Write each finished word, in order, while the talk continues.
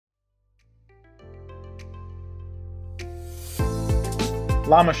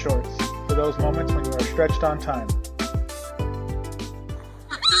Llama shorts for those moments when you are stretched on time.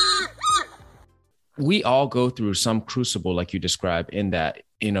 We all go through some crucible, like you describe in that,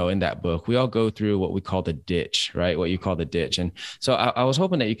 in that book. We all go through what we call the ditch, right? What you call the ditch. And so I was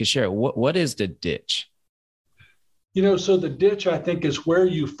hoping that you could share what is the ditch? So the ditch, I think, is where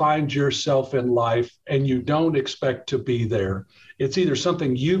you find yourself in life and you don't expect to be there. It's either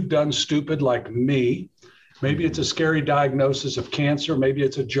something you've done stupid like me. Maybe it's a scary diagnosis of cancer. Maybe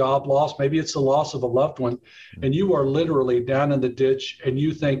it's a job loss. Maybe it's the loss of a loved one. And you are literally down in the ditch and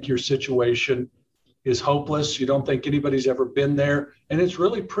you think your situation is hopeless. You don't think anybody's ever been there. And it's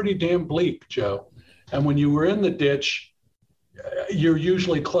really pretty damn bleak, Joe. And when you were in the ditch, you're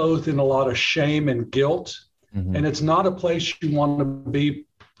usually clothed in a lot of shame and guilt. Mm-hmm. And it's not a place you want to be.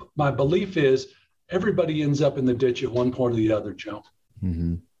 My belief is everybody ends up in the ditch at one point or the other, Joe.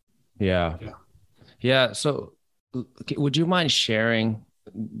 Mm-hmm. Yeah. So would you mind sharing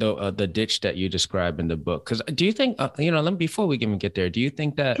the ditch that you describe in the book? Because do you think, before we even get there, do you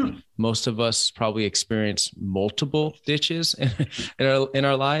think that most of us probably experience multiple ditches in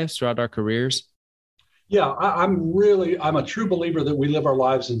our lives throughout our careers? Yeah, I'm a true believer that we live our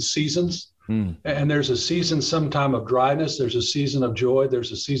lives in seasons. And there's a season sometime of dryness. There's a season of joy.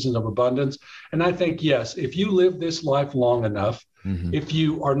 There's a season of abundance. And I think, yes, if you live this life long enough, if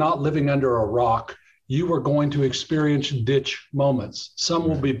you are not living under a rock, you are going to experience ditch moments. Some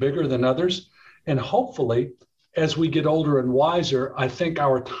will be bigger than others. And hopefully, as we get older and wiser, I think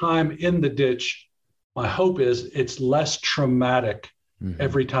our time in the ditch, my hope is it's less traumatic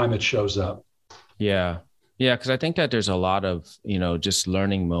every time it shows up. Yeah. Yeah, because I think that there's a lot of, just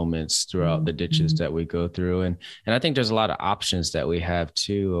learning moments throughout the ditches that we go through. And I think there's a lot of options that we have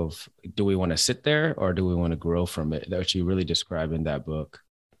too of, do we want to sit there or do we want to grow from it? That you really describe in that book.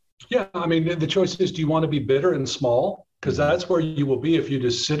 Yeah, I mean, the choice is, do you want to be bitter and small? Because that's where you will be if you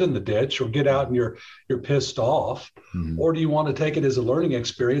just sit in the ditch or get out and you're pissed off. Or do you want to take it as a learning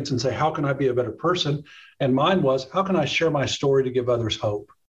experience and say, how can I be a better person? And mine was, how can I share my story to give others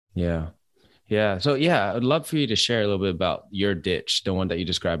hope? Yeah. Yeah. So, I'd love for you to share a little bit about your ditch, the one that you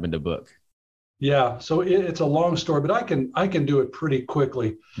describe in the book. Yeah. So it's a long story, but I can do it pretty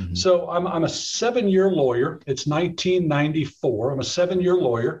quickly. So I'm a 7-year lawyer. It's 1994. I'm a 7-year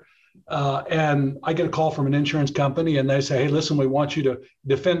lawyer. And I get a call from an insurance company and they say, hey, listen, we want you to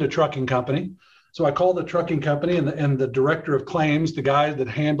defend a trucking company. So I call the trucking company and the director of claims, the guy that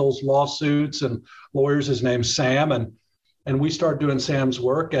handles lawsuits and lawyers, his name's Sam. And we start doing Sam's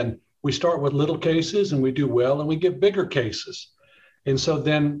work. And we start with little cases and we do well and we get bigger cases. And so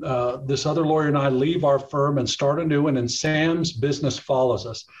then this other lawyer and I leave our firm and start a new one, and Sam's business follows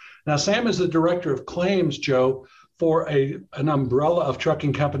us. Now, Sam is the director of claims, Joe, for an umbrella of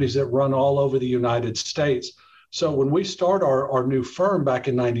trucking companies that run all over the United States. So when we start our new firm back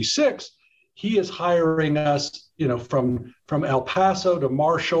in 96, he is hiring us, from El Paso to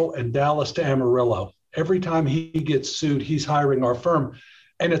Marshall and Dallas to Amarillo. Every time he gets sued, he's hiring our firm.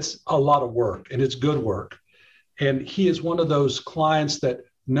 And it's a lot of work and it's good work. And he is one of those clients that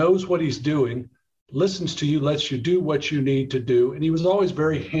knows what he's doing, listens to you, lets you do what you need to do. And he was always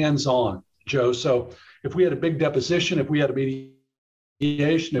very hands-on, Joe. So if we had a big deposition, if we had a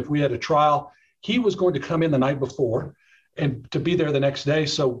mediation, if we had a trial, he was going to come in the night before and to be there the next day.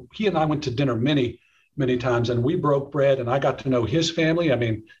 So he and I went to dinner many, many times and we broke bread and I got to know his family. I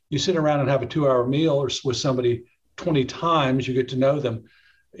mean, you sit around and have a 2-hour meal or with somebody 20 times, you get to know them.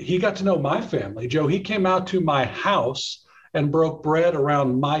 He got to know my family, Joe. He came out to my house and broke bread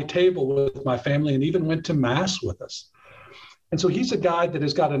around my table with my family and even went to mass with us. And so he's a guy that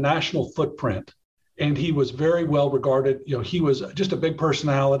has got a national footprint and he was very well regarded. He was just a big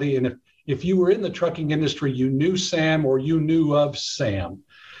personality. And if you were in the trucking industry, you knew Sam or you knew of Sam.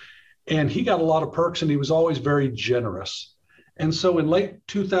 And he got a lot of perks and he was always very generous. And so in late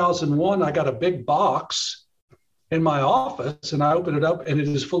 2001, I got a big box in my office and I open it up and it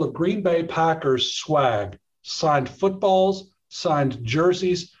is full of Green Bay Packers swag, signed footballs, signed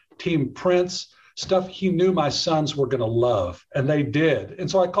jerseys, team prints, stuff he knew my sons were going to love. And they did.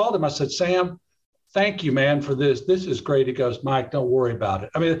 And so I called him. I said, Sam, thank you, man, for this. This is great. He goes, Mike, don't worry about it.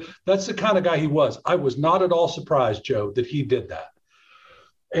 I mean, that's the kind of guy he was. I was not at all surprised, Joe, that he did that.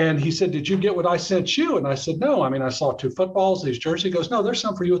 And he said, did you get what I sent you? And I said, no. I mean, I saw 2 footballs, these jerseys. He goes, no, there's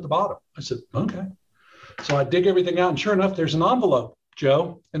some for you at the bottom. I said, okay. So I dig everything out, and sure enough, there's an envelope,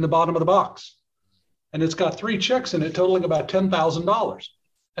 Joe, in the bottom of the box. And it's got 3 checks in it totaling about $10,000.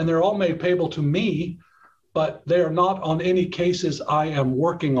 And they're all made payable to me, but they are not on any cases I am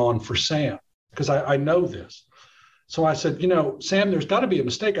working on for Sam, because I know this. So I said, Sam, there's got to be a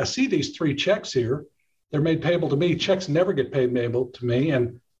mistake. I see these 3 checks here. They're made payable to me. Checks never get paid payable to me.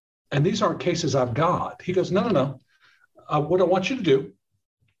 And these aren't cases I've got. He goes, no. What I want you to do,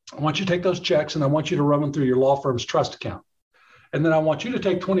 I want you to take those checks and I want you to run them through your law firm's trust account. And then I want you to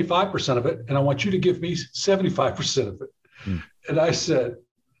take 25% of it and I want you to give me 75% of it. And I said,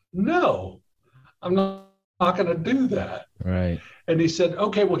 no, I'm not going to do that. Right. And he said,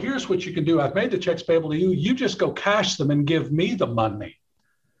 okay, well, here's what you can do. I've made the checks payable to you. You just go cash them and give me the money.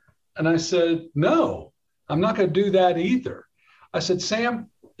 And I said, no, I'm not going to do that either. I said, Sam,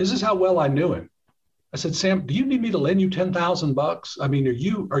 this is how well I knew him. I said, Sam, do you need me to lend you $10,000? I mean,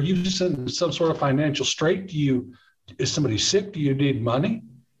 are you just in some sort of financial strait? Is somebody sick? Do you need money?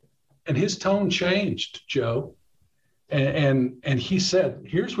 And his tone changed, Joe. And he said,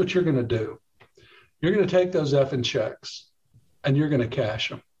 here's what you're going to do. You're going to take those effing checks and you're going to cash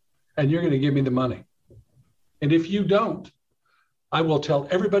them and you're going to give me the money. And if you don't, I will tell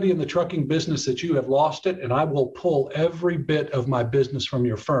everybody in the trucking business that you have lost it, and I will pull every bit of my business from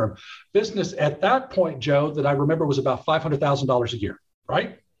your firm. Business at that point, Joe, that I remember was about $500,000 a year,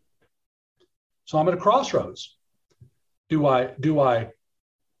 right? So I'm at a crossroads. Do I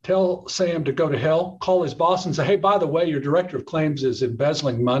tell Sam to go to hell, call his boss and say, hey, by the way, your director of claims is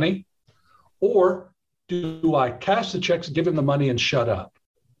embezzling money? Or do I cash the checks, give him the money, and shut up?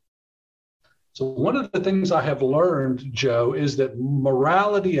 So one of the things I have learned, Joe, is that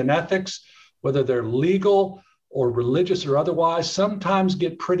morality and ethics, whether they're legal or religious or otherwise, sometimes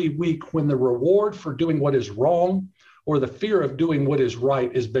get pretty weak when the reward for doing what is wrong or the fear of doing what is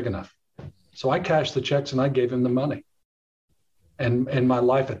right is big enough. So I cashed the checks and I gave him the money. And my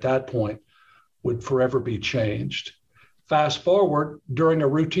life at that point would forever be changed. Fast forward, during a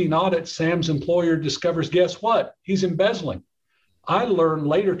routine audit, Sam's employer discovers, guess what? He's embezzling. I learned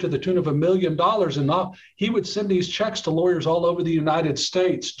later to the tune of $1 million, and he would send these checks to lawyers all over the United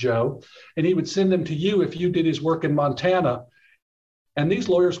States, Joe, and he would send them to you if you did his work in Montana. And these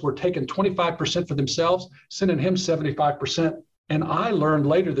lawyers were taking 25% for themselves, sending him 75%. And I learned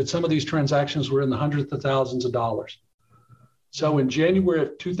later that some of these transactions were in the hundreds of thousands of dollars. So in January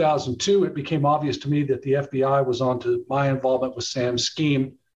of 2002, it became obvious to me that the FBI was onto my involvement with Sam's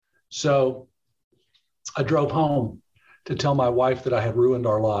scheme. So I drove home to tell my wife that I had ruined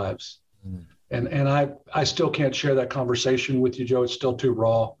our lives. And I still can't share that conversation with you, Joe. It's still too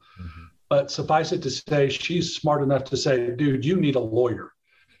raw. But suffice it to say, she's smart enough to say, dude, you need a lawyer.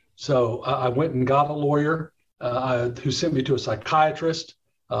 So I went and got a lawyer who sent me to a psychiatrist.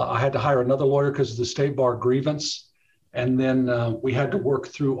 I had to hire another lawyer because of the state bar grievance. And then we had to work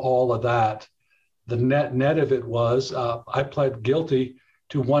through all of that. The net of it was I pled guilty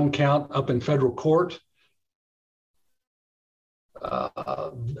to one count up in federal court.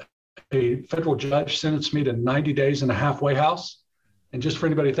 A federal judge sentenced me to 90 days in a halfway house. And just for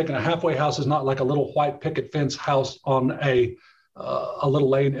anybody thinking, a halfway house is not like a little white picket fence house on a little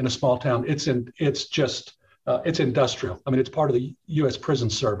lane in a small town. It's industrial. I mean, it's part of the U.S. prison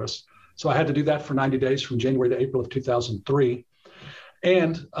service. So I had to do that for 90 days from January to April of 2003.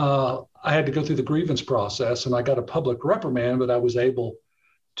 And I had to go through the grievance process, and I got a public reprimand, but I was able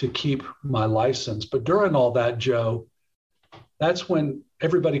to keep my license. But during all that, Joe, that's when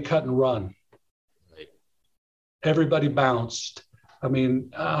everybody cut and run. Everybody bounced. I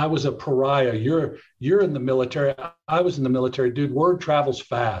mean, I was a pariah. You're in the military. I was in the military, dude. Word travels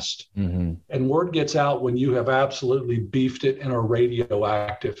fast, and word gets out when you have absolutely beefed it and are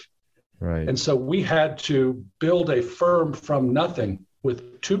radioactive. Right. And so we had to build a firm from nothing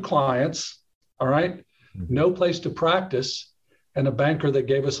with 2 clients. All right, no place to practice, and a banker that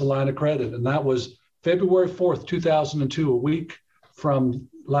gave us a line of credit, and that was February 4th, 2002, a week from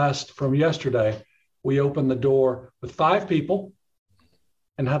yesterday. We opened the door with 5 people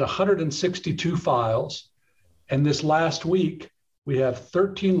and had 162 files. And this last week, we have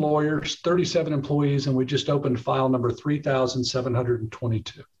 13 lawyers, 37 employees, and we just opened file number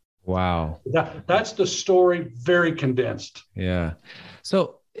 3,722. Wow. That's the story, very condensed. Yeah.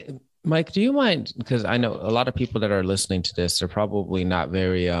 So, Mike, do you mind, because I know a lot of people that are listening to this are probably not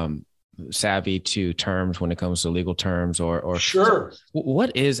very savvy to terms when it comes to legal terms or Sure.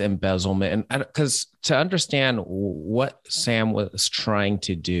 What is embezzlement? And because to understand what Sam was trying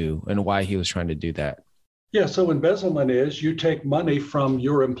to do and why he was trying to do that. Yeah. So embezzlement is you take money from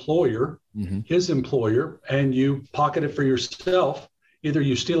your employer, his employer, and you pocket it for yourself. Either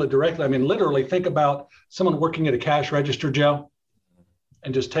you steal it directly. I mean, literally think about someone working at a cash register, Joe,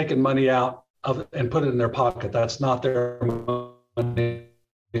 and just taking money out of and put it in their pocket. That's not their money.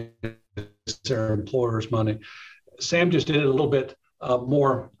 It's their employer's money. Sam just did it a little bit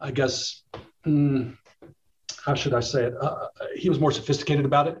more, I guess, how should I say it? He was more sophisticated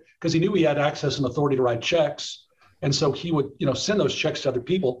about it because he knew he had access and authority to write checks. And so he would, send those checks to other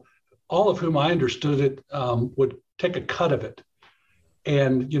people, all of whom I understood it would take a cut of it.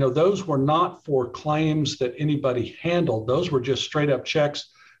 And, those were not for claims that anybody handled. Those were just straight up checks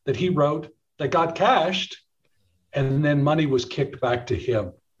that he wrote that got cashed, and then money was kicked back to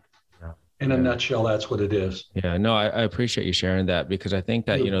him. In a nutshell, that's what it is. Yeah, no, I appreciate you sharing that, because I think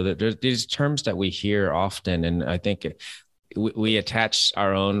that, that there's these terms that we hear often, and I think we attach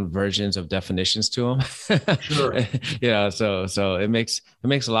our own versions of definitions to them. Sure. So it makes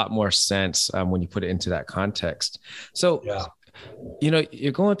a lot more sense when you put it into that context. So,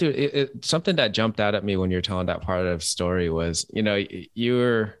 you're going through it. Something that jumped out at me when you're telling that part of the story was,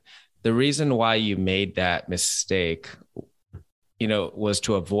 the reason why you made that mistake, was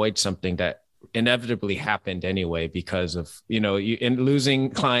to avoid something that inevitably happened anyway, because of, in losing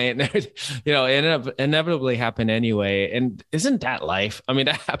client, inevitably happen anyway. And isn't that life? I mean,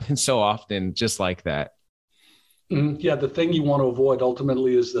 that happens so often, just like that. Yeah. The thing you want to avoid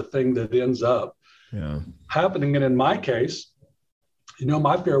ultimately is the thing that ends up happening. And in my case,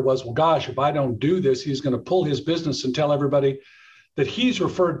 my fear was, well, gosh, if I don't do this, he's going to pull his business and tell everybody that he's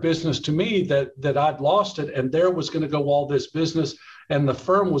referred business to me, that I'd lost it, and there was going to go all this business, and the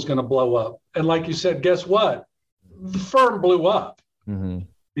firm was going to blow up. And like you said, guess what? The firm blew up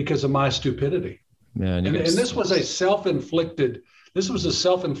because of my stupidity. Yeah, and this was a self-inflicted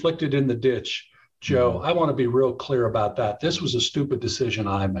in the ditch, Joe. I want to be real clear about that. This was a stupid decision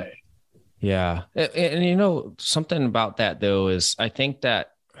I made. Yeah. And something about that, though, is I think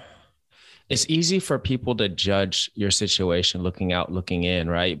that it's easy for people to judge your situation looking out, looking in,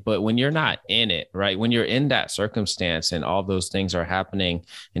 right? But when you're not in it, right? When you're in that circumstance and all those things are happening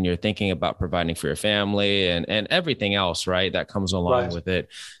and you're thinking about providing for your family and everything else, right, that comes along with it.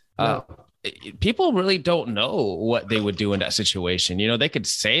 People really don't know what they would do in that situation. They could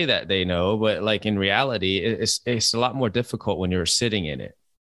say that they know, but like in reality, it's a lot more difficult when you're sitting in it.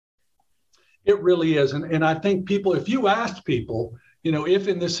 It really is. And I think if you asked people, if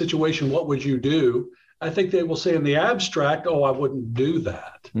in this situation, what would you do? I think they will say in the abstract, oh, I wouldn't do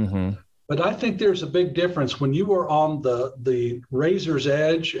that. But I think there's a big difference when you are on the razor's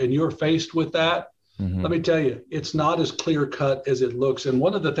edge and you're faced with that. Let me tell you, it's not as clear cut as it looks. And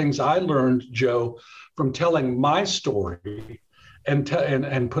one of the things I learned, Joe, from telling my story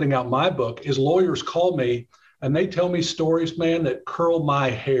and putting out my book is lawyers call me and they tell me stories, man, that curl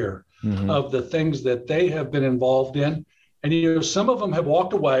my hair of the things that they have been involved in. And, some of them have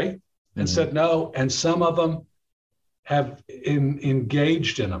walked away and said no, and some of them have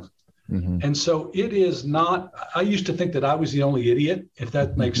engaged in them. And so it is not, I used to think that I was the only idiot, if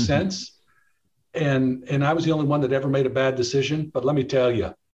that makes sense. And I was the only one that ever made a bad decision. But let me tell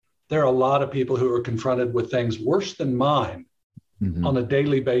you, there are a lot of people who are confronted with things worse than mine on a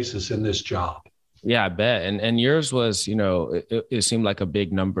daily basis in this job. Yeah, I bet. And yours was, it seemed like a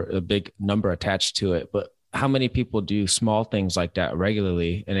big number attached to it. But how many people do small things like that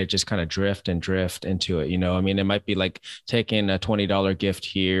regularly and it just kind of drift into it? I mean, it might be like taking a $20 gift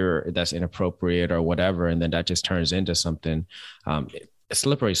here that's inappropriate or whatever, and then that just turns into something, a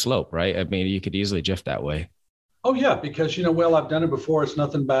slippery slope, right? I mean, you could easily drift that way. Oh, yeah, because, well, I've done it before. It's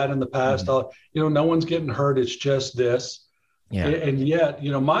nothing bad in the past. No one's getting hurt. It's just this. Yeah. And yet,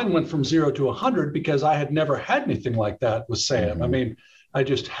 mine went from 0 to 100 because I had never had anything like that with Sam. I mean, I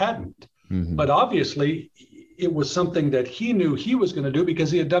just hadn't. But obviously, it was something that he knew he was going to do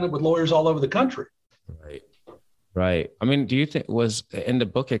because he had done it with lawyers all over the country. Right. I mean, do you think was in the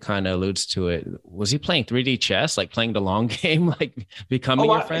book, it kind of alludes to it. Was he playing 3D chess, like playing the long game, like becoming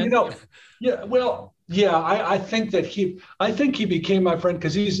your friend? I think that he became my friend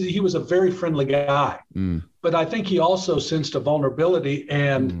because he was a very friendly guy. But I think he also sensed a vulnerability,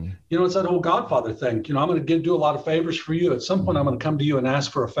 and it's that whole Godfather thing. I'm going to do a lot of favors for you. At some point, I'm going to come to you and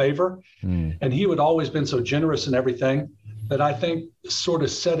ask for a favor. And he had always been so generous and everything that I think sort of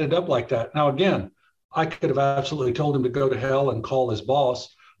set it up like that. Now, again, I could have absolutely told him to go to hell and call his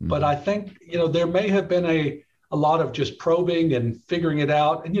boss, but I think there may have been a lot of just probing and figuring it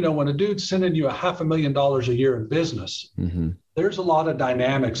out. And when a dude's sending you $500,000 a year in business, there's a lot of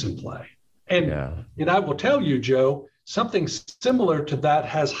dynamics in play. And I will tell you, Joe, something similar to that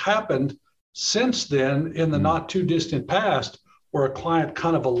has happened since then in the not too distant past, where a client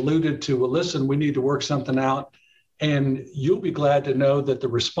kind of alluded to, well, listen, we need to work something out. And you'll be glad to know that the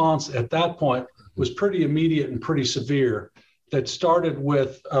response at that point was pretty immediate and pretty severe. That started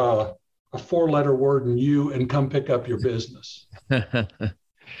with a 4-letter word in you and come pick up your business.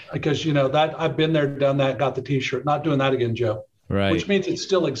 Because, that I've been there, done that, got the T-shirt, not doing that again, Joe. Right. Which means it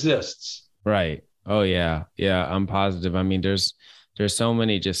still exists. Right. Oh yeah. Yeah. I'm positive. I mean, there's so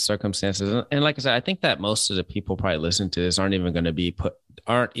many just circumstances. And like I said, I think that most of the people probably listen to this aren't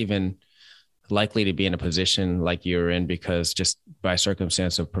even likely to be in a position like you're in because just by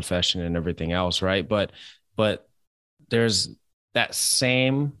circumstance of profession and everything else. Right. But there's that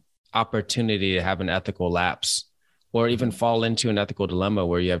same opportunity to have an ethical lapse or even fall into an ethical dilemma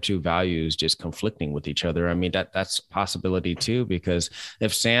where you have two values just conflicting with each other. I mean, that's a possibility too, because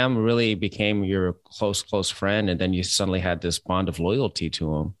if Sam really became your close friend and then you suddenly had this bond of loyalty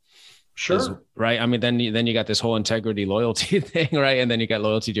to him, Sure. right. I mean, then you got this whole integrity loyalty thing, right? And then you got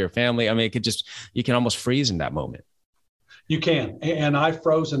loyalty to your family. I mean, you can almost freeze in that moment. You can. And I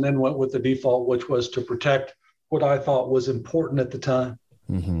froze and then went with the default, which was to protect what I thought was important at the time.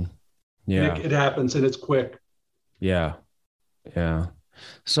 Mm-hmm. Yeah. It happens and it's quick. Yeah. Yeah.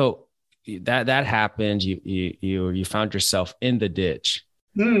 So that happened. You found yourself in the ditch.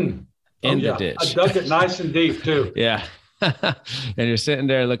 The ditch. I dug it nice and deep too. Yeah. And you're sitting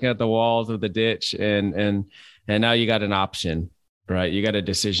there looking at the walls of the ditch and now you got an option, right? You got a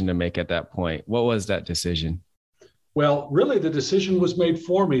decision to make at that point. What was that decision? Well, really the decision was made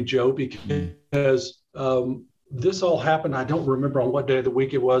for me, Joe, because this all happened. I don't remember on what day of the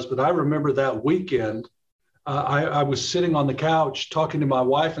week it was, but I remember that weekend. I was sitting on the couch talking to my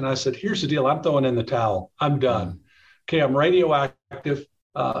wife and I said, here's the deal. I'm throwing in the towel. I'm done. Okay. I'm radioactive.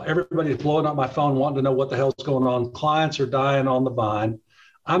 Everybody's blowing up my phone, wanting to know what the hell's going on. Clients are dying on the vine.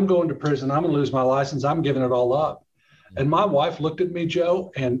 I'm going to prison. I'm going to lose my license. I'm giving it all up. And my wife looked at me,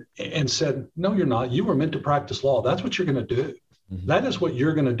 Joe, and said, no, you're not. You were meant to practice law. That's what you're going to do. Mm-hmm. That is what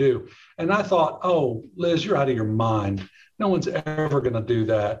you're going to do. And I thought, oh, Liz, you're out of your mind. No one's ever going to do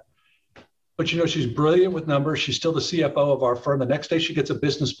that. But, she's brilliant with numbers. She's still the CFO of our firm. The next day she gets a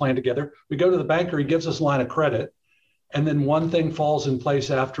business plan together. We go to the banker. He gives us a line of credit. And then one thing falls in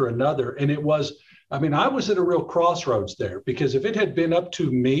place after another. And I was at a real crossroads there because if it had been up to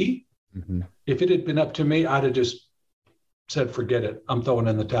me, I'd have just said, forget it. I'm throwing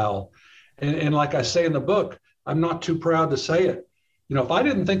in the towel. And like I say in the book, I'm not too proud to say it. If I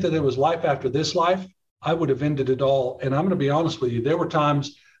didn't think that there was life after this life, I would have ended it all. And I'm going to be honest with you. There were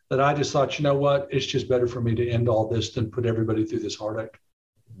times that I just thought, you know what, it's just better for me to end all this than put everybody through this heartache.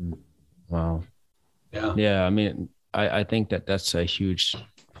 Wow. Yeah. Yeah. I mean, I think that's a huge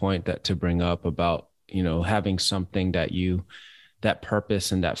point to bring up about, having something that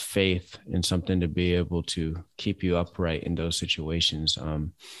purpose and that faith in something to be able to keep you upright in those situations.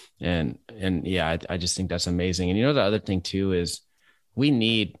 And yeah, I just think that's amazing. And the other thing too, is we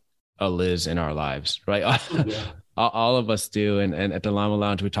need a Liz in our lives, right? Yeah. All of us do. And at the Llama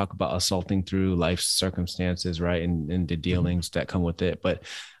Lounge, we talk about assaulting through life's circumstances, right? And the dealings that come with it. But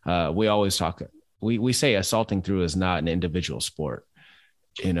we always talk, we say assaulting through is not an individual sport,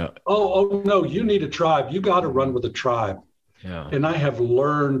 Oh, no, you need a tribe. You got to run with a tribe. Yeah. And I have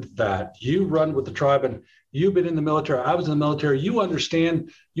learned that you run with the tribe and you've been in the military. I was in the military. You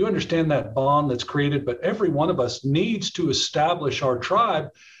understand that bond that's created, but every one of us needs to establish our tribe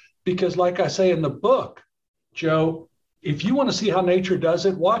because like I say in the book, Joe, if you want to see how nature does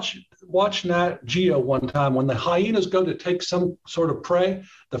it, watch Nat Geo one time. When the hyenas go to take some sort of prey,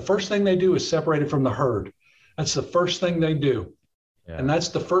 the first thing they do is separate it from the herd. That's the first thing they do. Yeah. And that's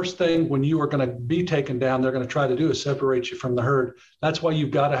the first thing when you are going to be taken down, they're going to try to do is separate you from the herd. That's why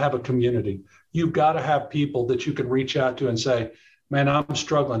you've got to have a community. You've got to have people that you can reach out to and say, man, I'm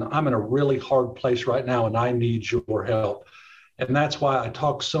struggling. I'm in a really hard place right now and I need your help. And that's why I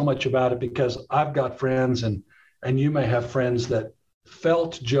talk so much about it because I've got friends and you may have friends that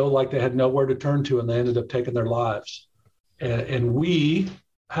felt, Joe, like they had nowhere to turn to and they ended up taking their lives. And we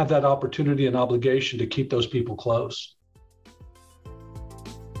have that opportunity and obligation to keep those people close.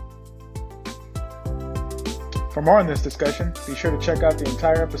 For more on this discussion, be sure to check out the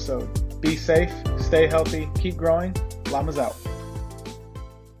entire episode. Be safe, stay healthy, keep growing. Llama's out.